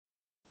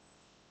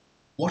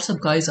What's up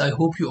guys, I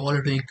hope you all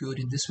are doing good.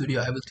 In this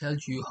video I will tell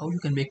you how you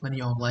can make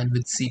money online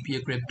with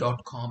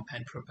CPAgrip.com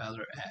and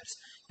Propeller ads.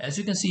 As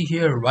you can see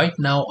here right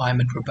now I'm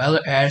in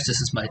Propeller ads.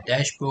 This is my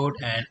dashboard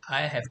and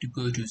I have to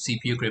go to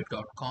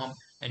CPAgrip.com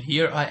and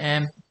here I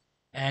am.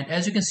 And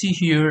as you can see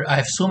here I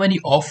have so many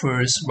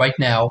offers right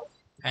now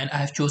and I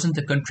have chosen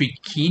the country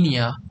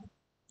Kenya,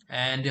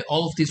 and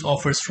all of these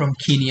offers from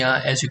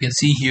Kenya. As you can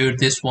see here,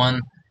 this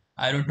one,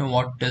 I don't know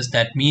what does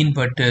that mean,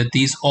 but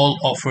these all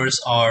offers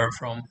are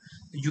from,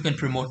 you can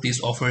promote these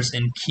offers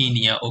in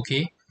Kenya.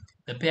 Okay,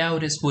 the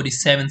payout is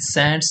 47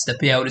 cents, the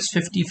payout is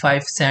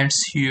 55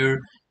 cents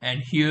here,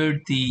 and here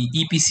the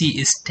EPC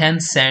is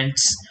 10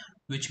 cents,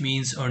 which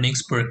means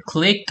earnings per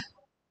click.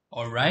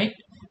 All right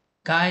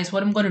guys,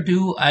 what I'm gonna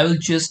do, I will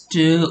just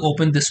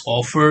open this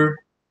offer.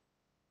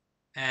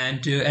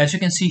 And as you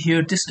can see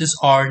here, this is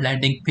our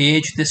landing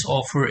page. This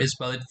offer is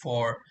valid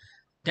for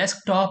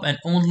desktop and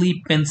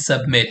only pin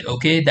submit.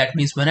 Okay, that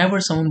means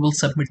whenever someone will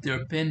submit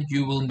their pin,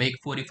 you will make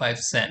 45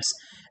 cents.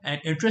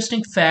 And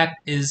interesting fact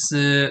is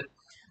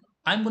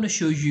I'm going to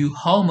show you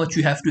how much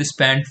you have to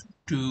spend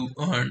to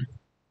earn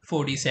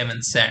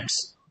 47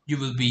 cents. You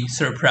will be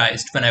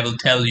surprised when I will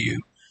tell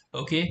you.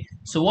 Okay,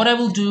 so what I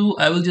will do,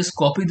 I will just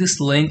copy this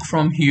link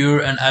from here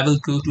and I will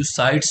go to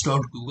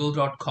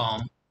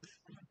sites.google.com.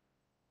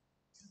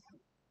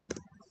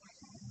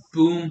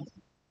 Boom,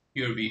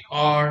 here we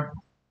are.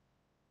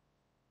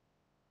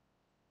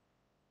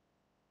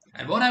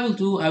 And what I will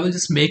do, I will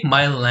just make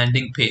my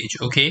landing page.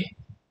 Okay,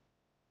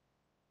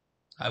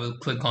 I will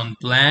click on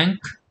blank.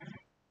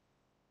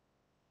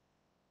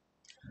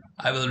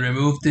 I will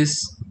remove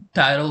this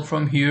title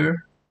from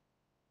here.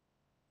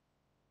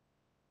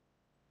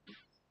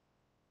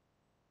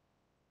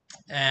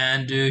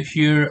 And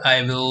here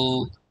I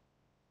will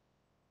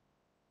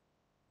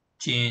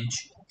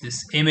change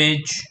this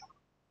image.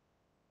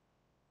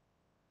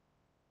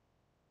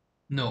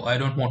 No, I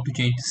don't want to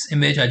change this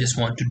image. I just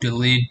want to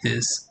delete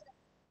this.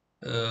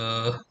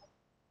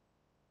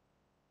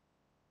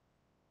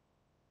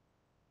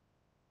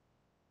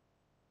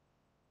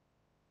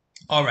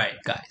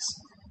 Alright guys.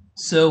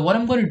 So what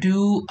I'm going to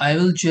do, I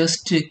will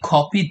just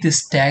copy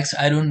this text.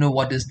 I don't know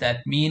what does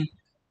that mean,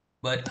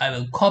 but I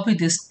will copy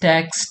this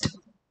text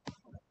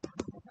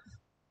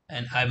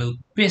and I will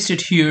paste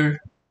it here.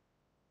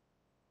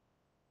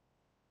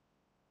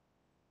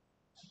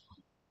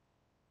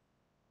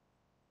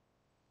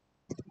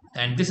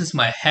 And this is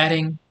my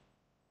heading.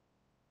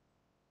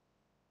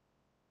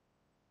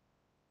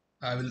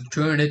 I will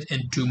turn it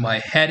into my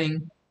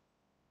heading.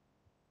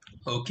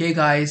 Okay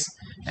guys,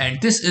 and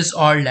this is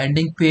our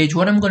landing page.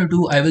 What I'm going to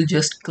do, I will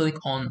just click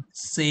on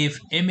save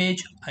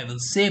image. I will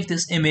save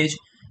this image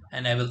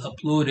and I will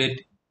upload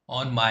it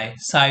on my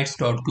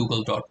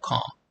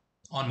sites.google.com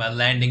on my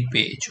landing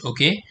page.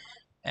 Okay,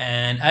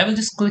 and I will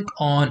just click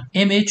on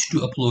image to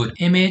upload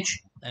image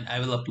and I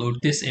will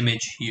upload this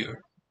image here.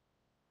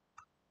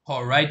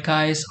 Alright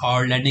guys,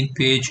 our landing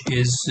page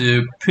is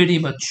pretty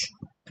much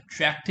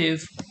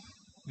attractive.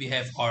 We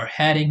have our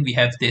heading, we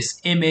have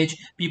this image.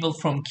 People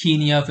from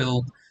Kenya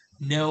will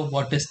know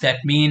what does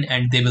that mean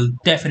and they will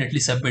definitely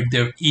submit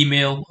their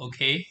email.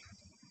 Okay,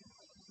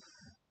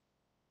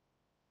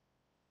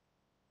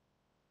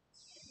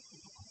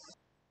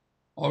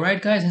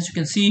 alright guys, as you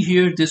can see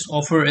here, this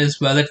offer is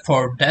valid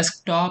for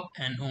desktop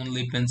and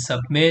only pin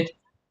submit.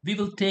 We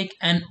will take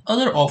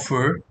another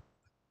offer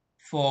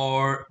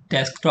for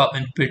desktop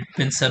and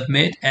pin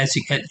submit. As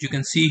you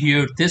can see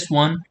here, this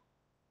one,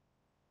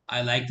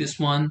 I like this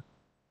one.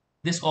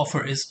 This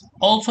offer is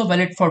also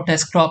valid for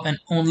desktop and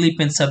only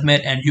pin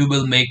submit, and you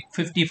will make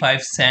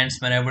 55 cents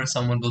whenever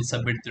someone will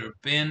submit their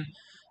pin.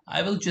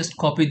 I will just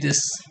copy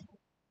this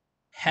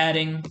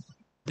heading,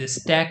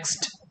 this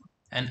text,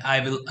 and I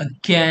will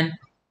again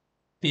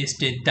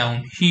paste it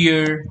down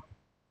here.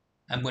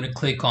 I'm going to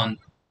click on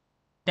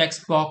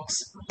text box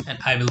and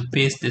I will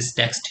paste this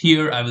text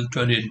here. I will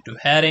turn it into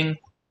heading.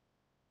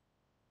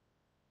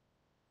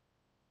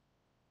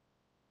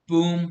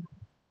 Boom.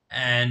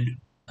 And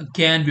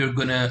again, we're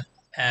gonna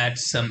add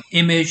some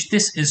image.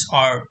 This is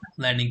our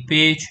landing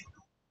page.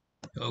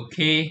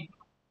 Okay,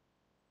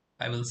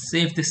 I will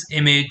save this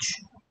image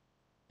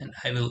and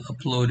I will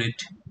upload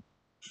it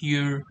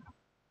here.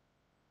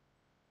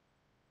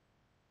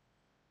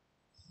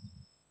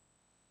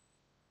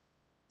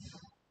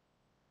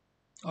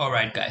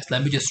 Alright guys,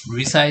 let me just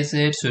resize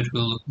it so it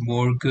will look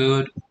more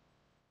good.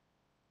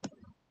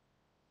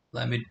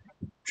 Let me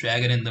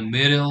drag it in the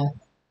middle.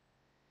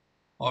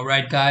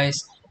 Alright guys,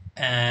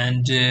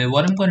 and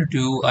what I'm going to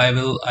do,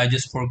 I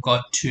just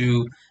forgot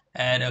to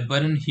add a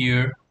button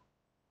here,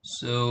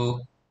 so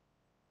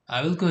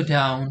I will go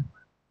down,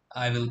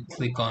 I will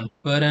click on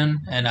button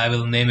and I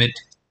will name it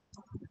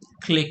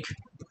click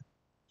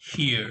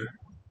here.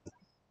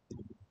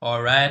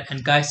 Alright,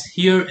 and guys,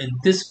 here in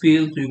this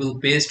field we will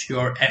paste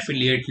your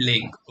affiliate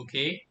link.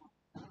 Okay,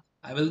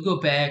 I will go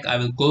back, I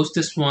will close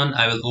this one,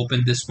 I will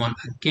open this one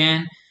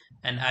again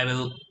and I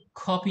will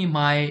copy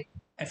my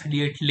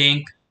affiliate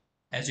link.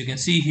 As you can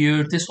see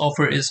here, this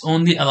offer is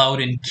only allowed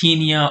in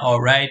Kenya.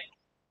 Alright,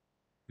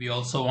 we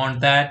also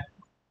want that.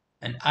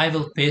 and I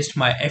will paste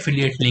my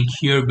affiliate link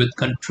here with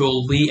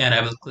Control V, and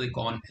I will click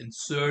on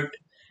insert,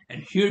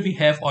 and here we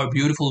have our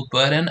beautiful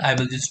button. I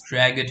will just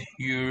drag it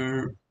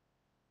here.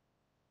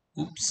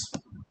 Oops.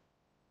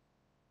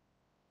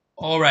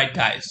 Alright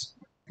guys,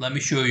 let me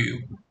show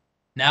you.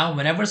 Now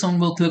whenever someone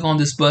will click on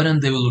this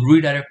button, they will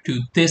redirect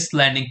to this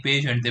landing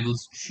page, and they will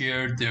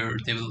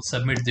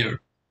submit their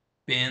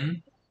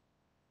pin.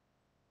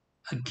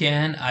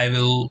 Again, I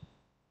will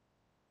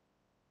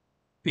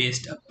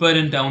paste a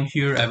button down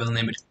here. I will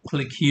name it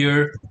click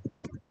here.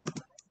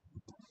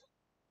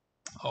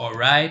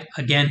 Alright,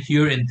 again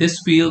here in this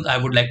field I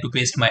would like to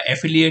paste my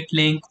affiliate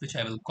link, which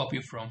I will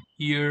copy from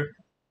here.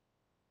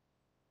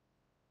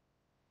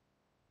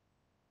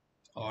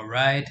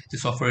 Alright,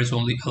 this offer is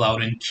only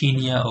allowed in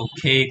Kenya.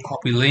 Okay,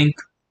 copy link.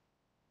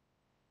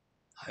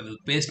 I will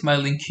paste my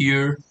link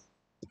here,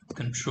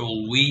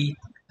 Control V.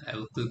 I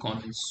will click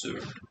on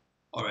insert.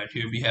 Alright,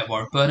 here we have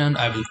our button.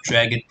 I will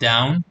drag it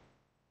down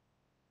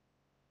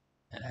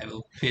and I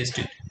will paste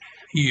it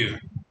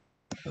here.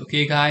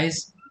 Okay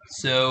guys,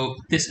 so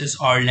this is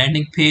our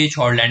landing page.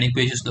 Our landing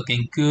page is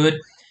looking good,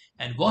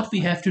 and what we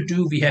have to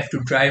do, we have to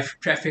drive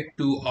traffic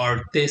to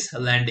our this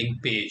landing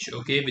page,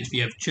 okay, which we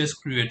have just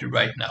created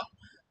right now.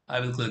 I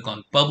will click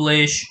on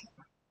publish.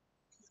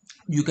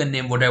 You can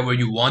name whatever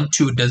you want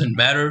to, it doesn't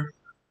matter.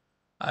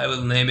 I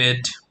will name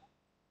it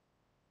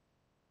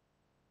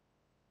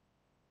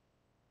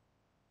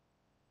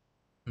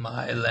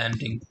my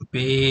landing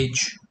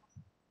page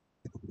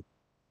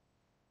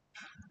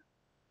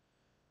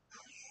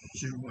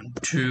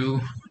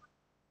 012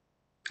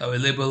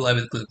 available. I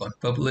will click on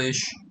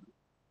publish.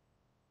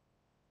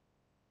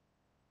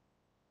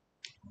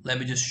 Let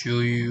me just show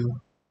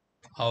you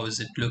how is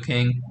it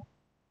looking.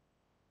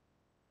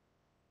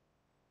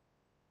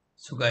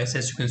 So guys,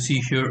 as you can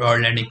see here,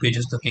 our landing page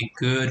is looking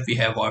good. We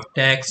have our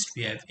text,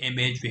 we have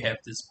image, we have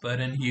this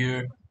button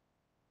here,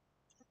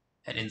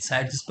 and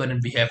inside this button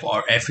we have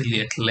our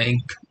affiliate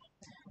link,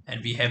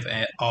 and we have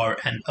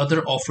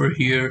another offer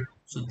here.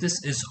 So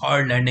this is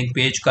our landing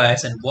page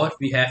guys, and what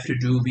we have to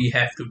do, we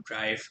have to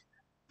drive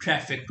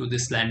traffic to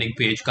this landing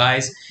page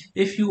guys.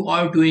 If you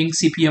are doing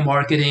CPA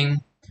marketing,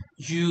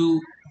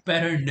 you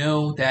better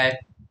know that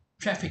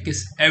traffic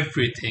is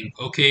everything,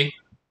 okay?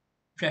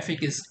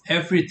 Traffic is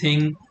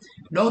everything,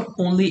 not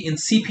only in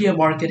CPA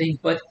marketing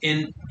but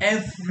in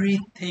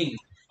everything.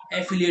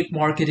 Affiliate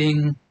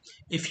marketing,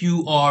 if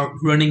you are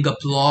running a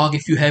blog,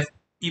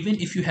 even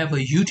if you have a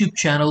YouTube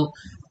channel,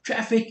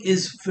 traffic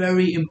is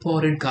very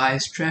important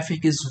guys.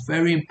 Traffic is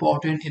very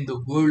important in the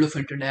world of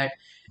internet.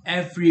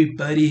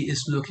 Everybody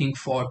is looking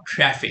for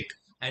traffic,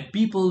 and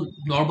people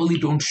normally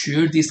don't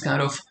share these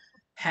kind of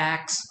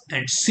hacks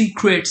and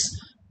secrets,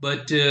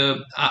 but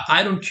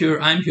I don't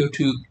care. I'm here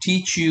to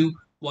teach you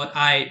what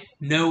I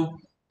know,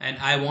 and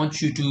I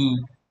want you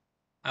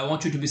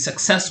to be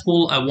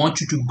successful. I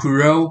want you to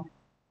grow.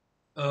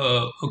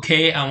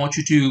 Okay, I want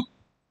you to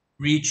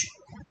reach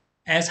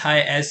as high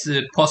as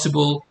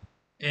possible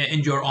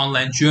in your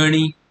online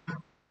journey.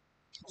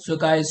 So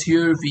guys,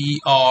 here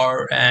we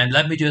are, and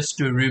let me just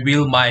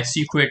reveal my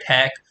secret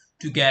hack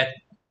to get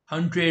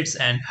hundreds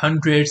and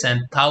hundreds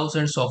and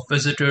thousands of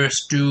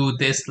visitors to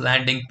this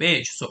landing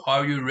page. So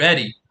are you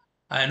ready?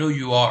 I know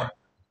you are.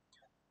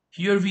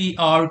 Here we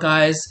are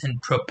guys in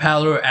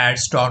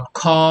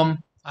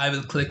propellerads.com. I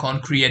will click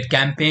on create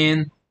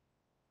campaign.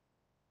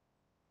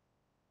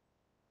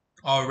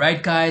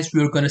 Alright guys,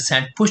 we're going to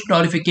send push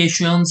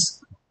notifications.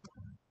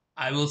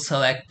 I will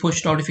select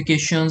push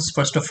notifications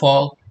first of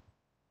all.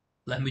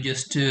 Let me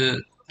just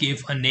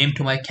give a name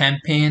to my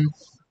campaign.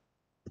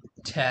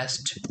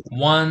 Test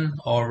 1.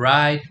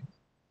 Alright.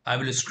 I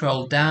will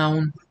scroll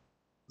down.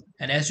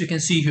 And as you can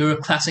see here,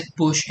 classic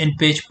push,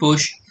 in-page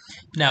push.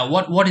 Now,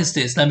 what is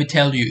this? Let me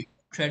tell you.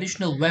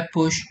 Traditional web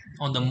push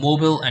on the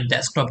mobile and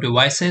desktop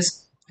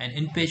devices, and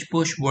in-page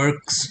push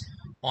works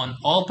on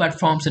all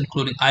platforms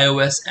including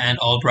iOS and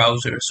all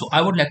browsers. So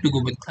I would like to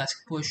go with classic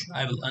push.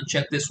 I will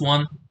uncheck this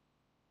one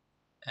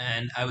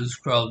and I will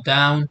scroll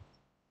down.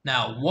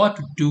 Now, what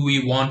do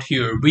we want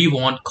here? We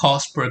want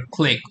cost per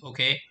click,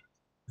 okay?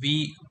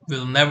 We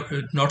will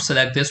not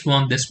select this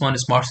one. This one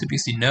is Smart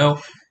CPC. No.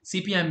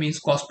 CPM means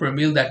cost per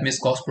mil. That means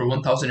cost per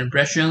 1000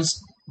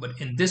 impressions. But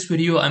in this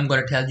video, I'm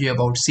going to tell you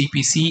about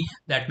CPC.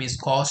 That means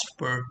cost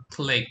per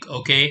click,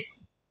 okay?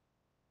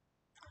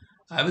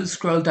 I will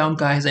scroll down,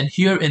 guys, and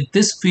here in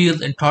this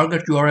field, in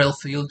target URL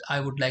field,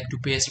 I would like to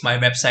paste my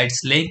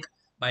website's link,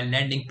 my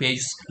landing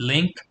page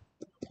link.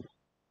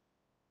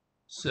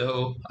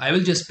 So I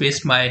will just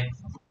paste my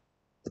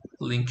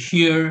link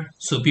here,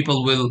 so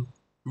people will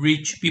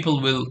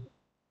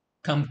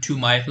come to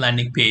my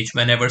landing page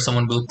whenever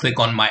someone will click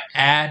on my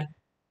ad.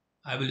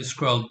 I will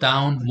scroll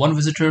down. One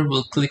visitor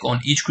will click on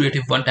each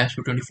creative one times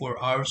per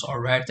 24 hours.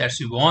 Alright, that's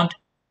what you want.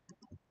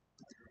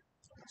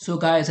 So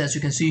guys, as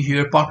you can see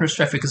here, partners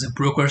traffic is a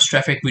broker's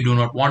traffic. We do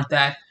not want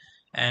that.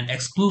 And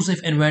exclusive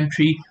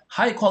inventory,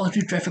 high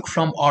quality traffic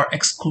from our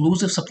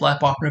exclusive supply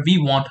partner. We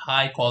want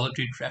high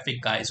quality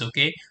traffic, guys,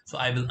 okay? So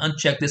I will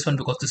uncheck this one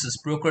because this is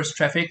broker's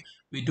traffic.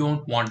 We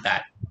don't want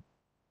that.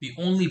 We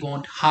only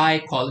want high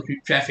quality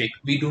traffic.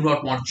 We do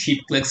not want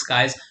cheap clicks,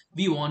 guys.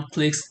 We want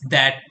clicks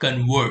that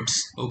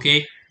converts.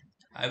 Okay,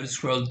 I will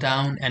scroll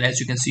down, and as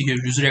you can see here,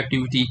 user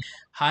activity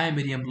high,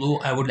 medium, low.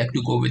 I would like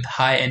to go with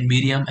high and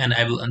medium, and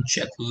I will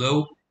uncheck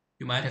low.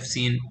 You might have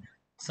seen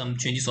some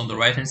changes on the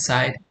right hand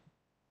side.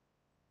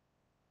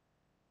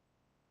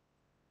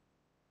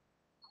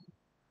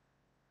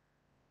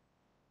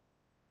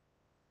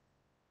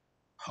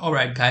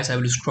 Alright guys, I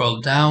will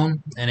scroll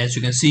down, and as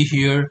you can see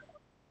here,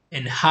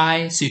 in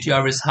high,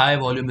 CTR is high,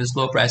 volume is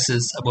low, price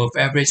is above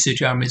average,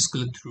 CTR means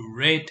click-through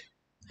rate,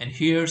 and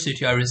here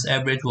CTR is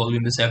average,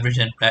 volume is average,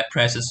 and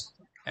price is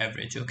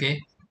average. Okay,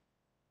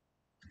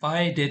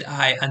 why did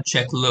I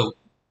uncheck low?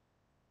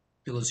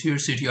 Because here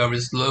CTR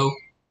is low,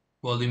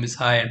 volume is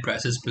high, and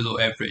price is below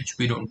average.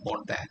 We don't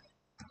want that.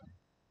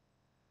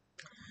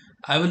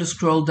 I will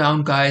scroll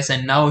down guys,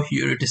 and now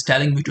here it is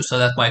telling me to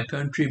select my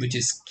country, which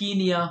is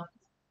Kenya.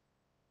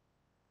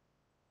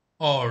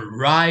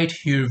 Alright,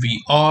 here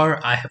we are.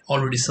 I have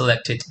already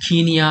selected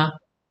Kenya.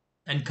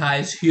 And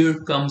guys, here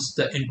comes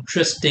the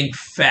interesting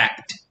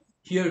fact.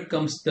 Here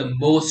comes the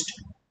most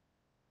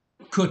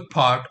good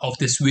part of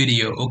this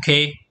video,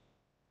 okay?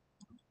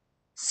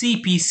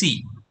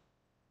 CPC.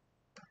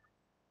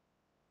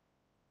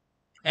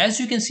 As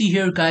you can see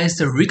here guys,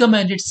 the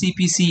recommended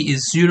CPC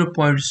is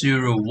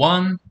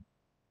 0.01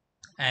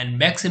 and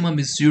maximum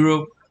is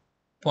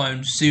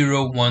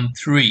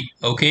 0.013,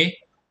 okay?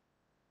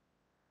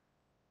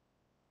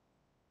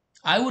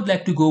 I would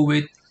like to go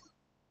with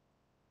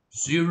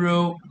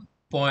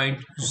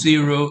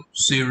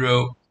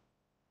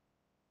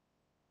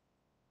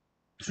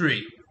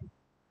 0.003.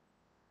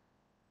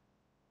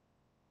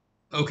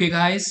 Okay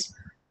guys,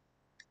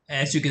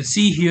 as you can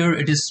see here,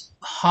 it is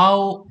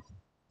how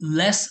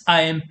less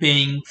I am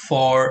paying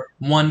for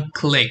one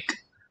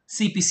click.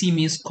 CPC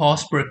means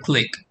cost per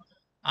click.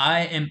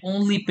 I am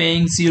only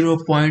paying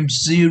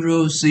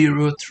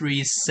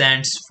 0.003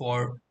 cents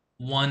for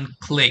one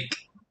click.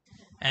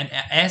 And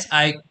as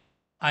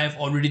I've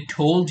already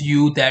told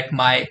you that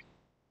my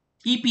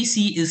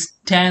EPC is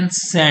 10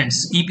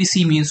 cents.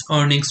 EPC means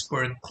earnings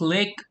per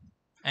click,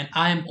 and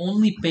I am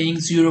only paying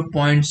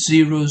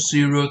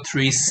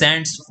 0.003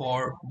 cents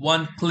for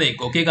one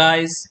click. Okay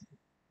guys?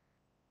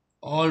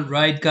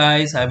 Alright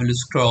guys, I will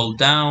scroll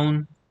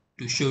down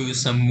to show you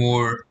some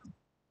more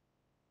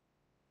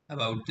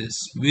about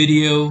this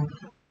video.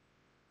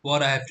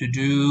 What I have to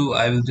do,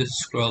 I will just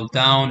scroll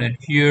down, and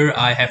here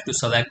I have to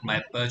select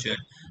my budget.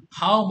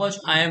 How much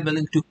I am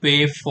willing to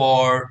pay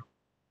for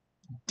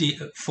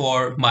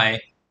my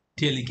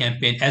daily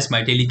campaign. As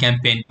my daily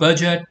campaign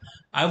budget,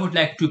 I would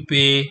like to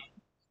pay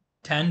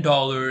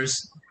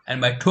 $10,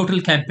 and my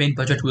total campaign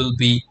budget will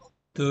be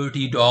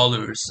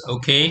 $30.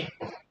 Okay,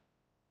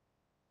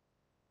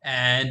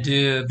 and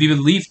we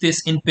will leave this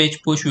in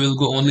page push. We will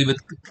go only with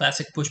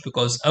classic push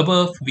because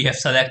above we have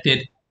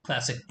selected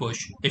classic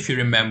push, if you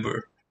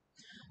remember.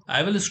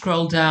 I will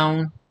scroll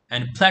down,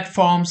 and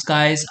platforms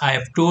guys, I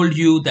have told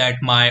you that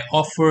my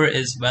offer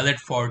is valid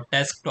for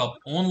desktop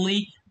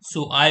only,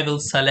 so I will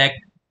select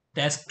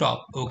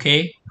desktop.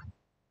 Okay,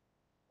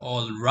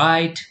 all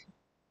right,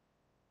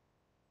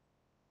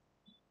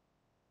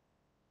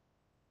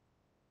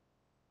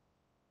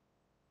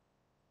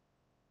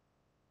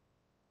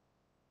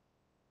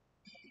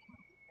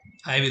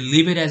 I will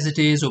leave it as it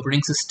is.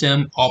 Operating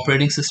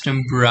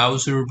system,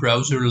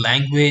 browser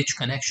language,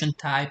 connection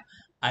type,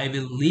 I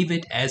will leave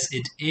it as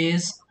it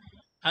is.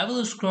 I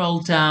will scroll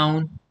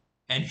down,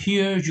 and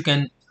here you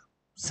can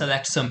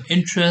select some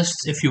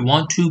interests if you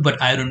want to, but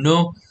I don't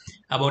know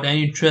about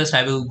any interest.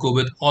 I will go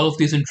with all of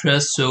these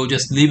interests, so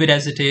just leave it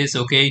as it is.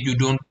 Okay, you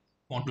don't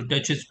want to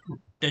touch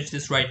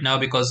this right now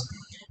because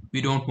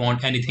we don't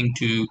want anything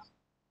to,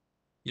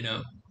 you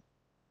know,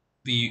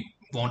 we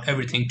want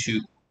everything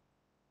to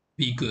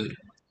be good.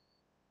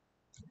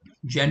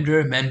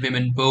 Gender, men,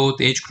 women,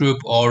 both, age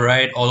group,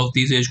 alright, all of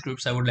these age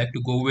groups I would like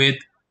to go with.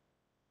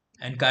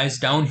 And guys,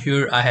 down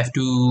here I have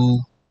to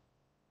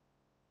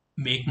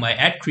make my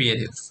ad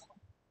creative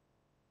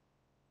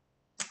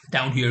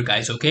down here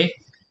guys. Okay,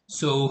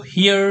 so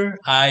here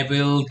I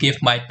will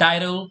give my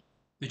title,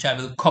 which I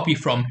will copy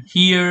from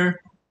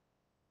here.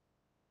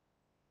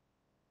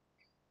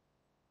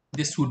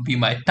 This would be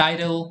my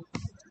title.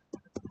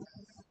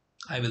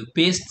 I will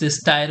paste this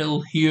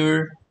title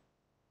here.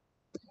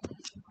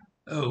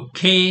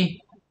 Okay,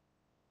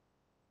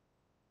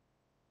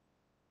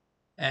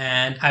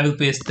 and I will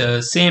paste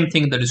the same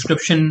thing in the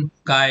description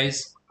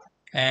guys,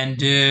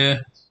 and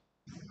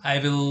I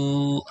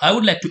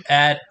would like to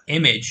add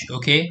image.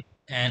 Okay,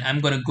 and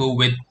I'm gonna go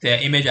with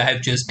the image I have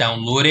just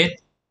downloaded.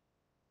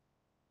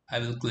 I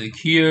will click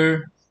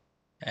here,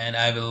 and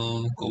I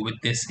will go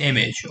with this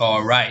image.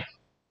 All right,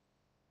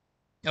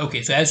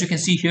 okay, so as you can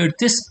see here,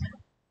 this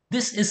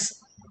is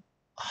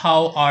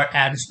how our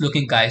ad is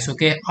looking guys.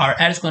 Okay, our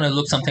ad is gonna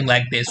look something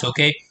like this.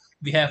 Okay,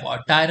 we have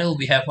our title,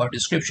 we have our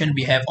description,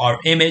 we have our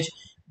image.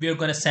 We are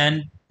gonna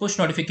send push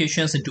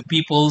notifications into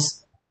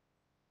people's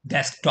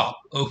desktop.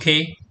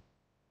 Okay,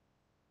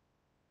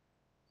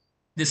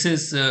 this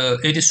is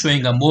it is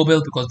showing a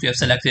mobile because we have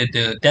selected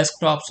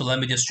desktop. So let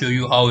me just show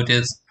you how it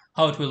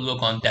will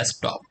look on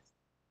desktop.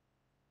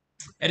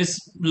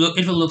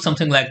 It will look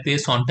something like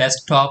this on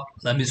desktop.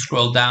 Let me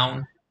scroll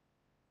down.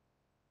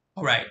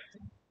 All right,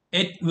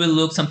 it will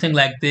look something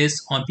like this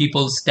on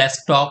people's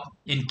desktop.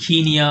 In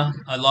Kenya,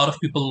 a lot of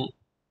people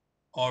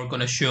are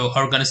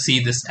gonna see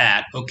this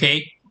ad.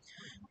 Okay,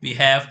 we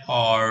have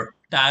our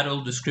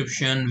title,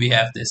 description, we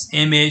have this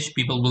image.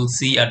 People will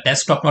see a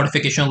desktop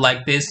notification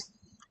like this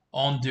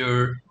on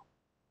their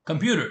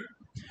computer.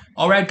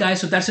 All right,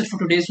 guys, so that's it for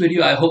today's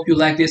video. I hope you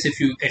like this. If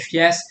you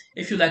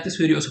like this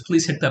video, so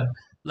please hit the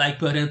like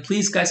button.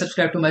 Please, guys,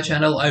 subscribe to my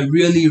channel. I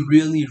really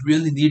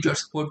need your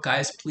support,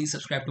 guys. Please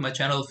subscribe to my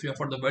channel if you're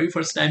for the very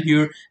first time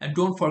here, and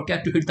don't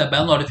forget to hit the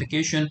bell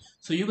notification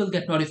so you will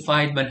get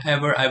notified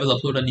whenever I will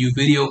upload a new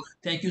video.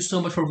 Thank you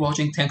so much for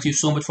watching. Thank you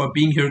so much for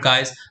being here,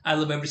 guys. I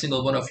love every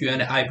single one of you,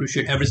 and I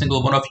appreciate every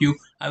single one of you.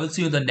 I will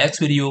see you in the next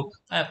video.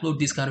 I upload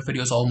these kind of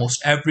videos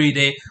almost every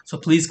day, so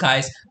please,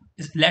 guys,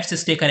 let's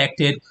just stay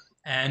connected.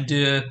 And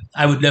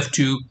I would love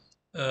to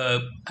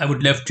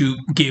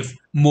give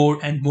more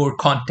and more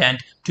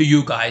content to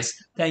you guys.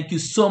 Thank you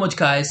so much,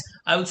 guys.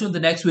 I will see you in the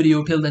next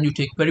video. Till then, you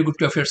take very good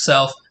care of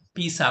yourself.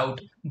 Peace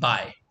out.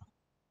 Bye.